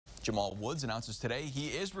Jamal Woods announces today he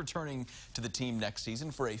is returning to the team next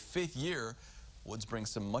season for a 5th year. Woods brings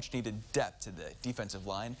some much-needed depth to the defensive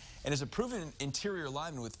line and is a proven interior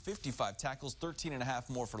lineman with 55 tackles, 13.5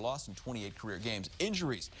 more for loss in 28 career games.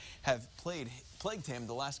 Injuries have plagued him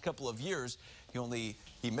the last couple of years.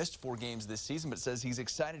 He missed 4 games this season, but says he's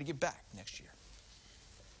excited to get back next year.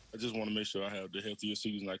 I just want to make sure I have the healthiest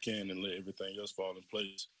season I can and let everything else fall in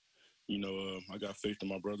place. I got faith in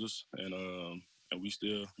my brothers, and we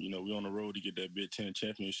still, we're on the road to get that Big Ten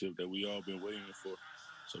championship that we all been waiting for.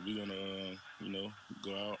 So we're gonna,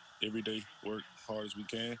 go out every day, work hard as we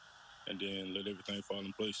can, and then let everything fall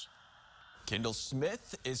in place. Kendall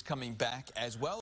Smith is coming back as well.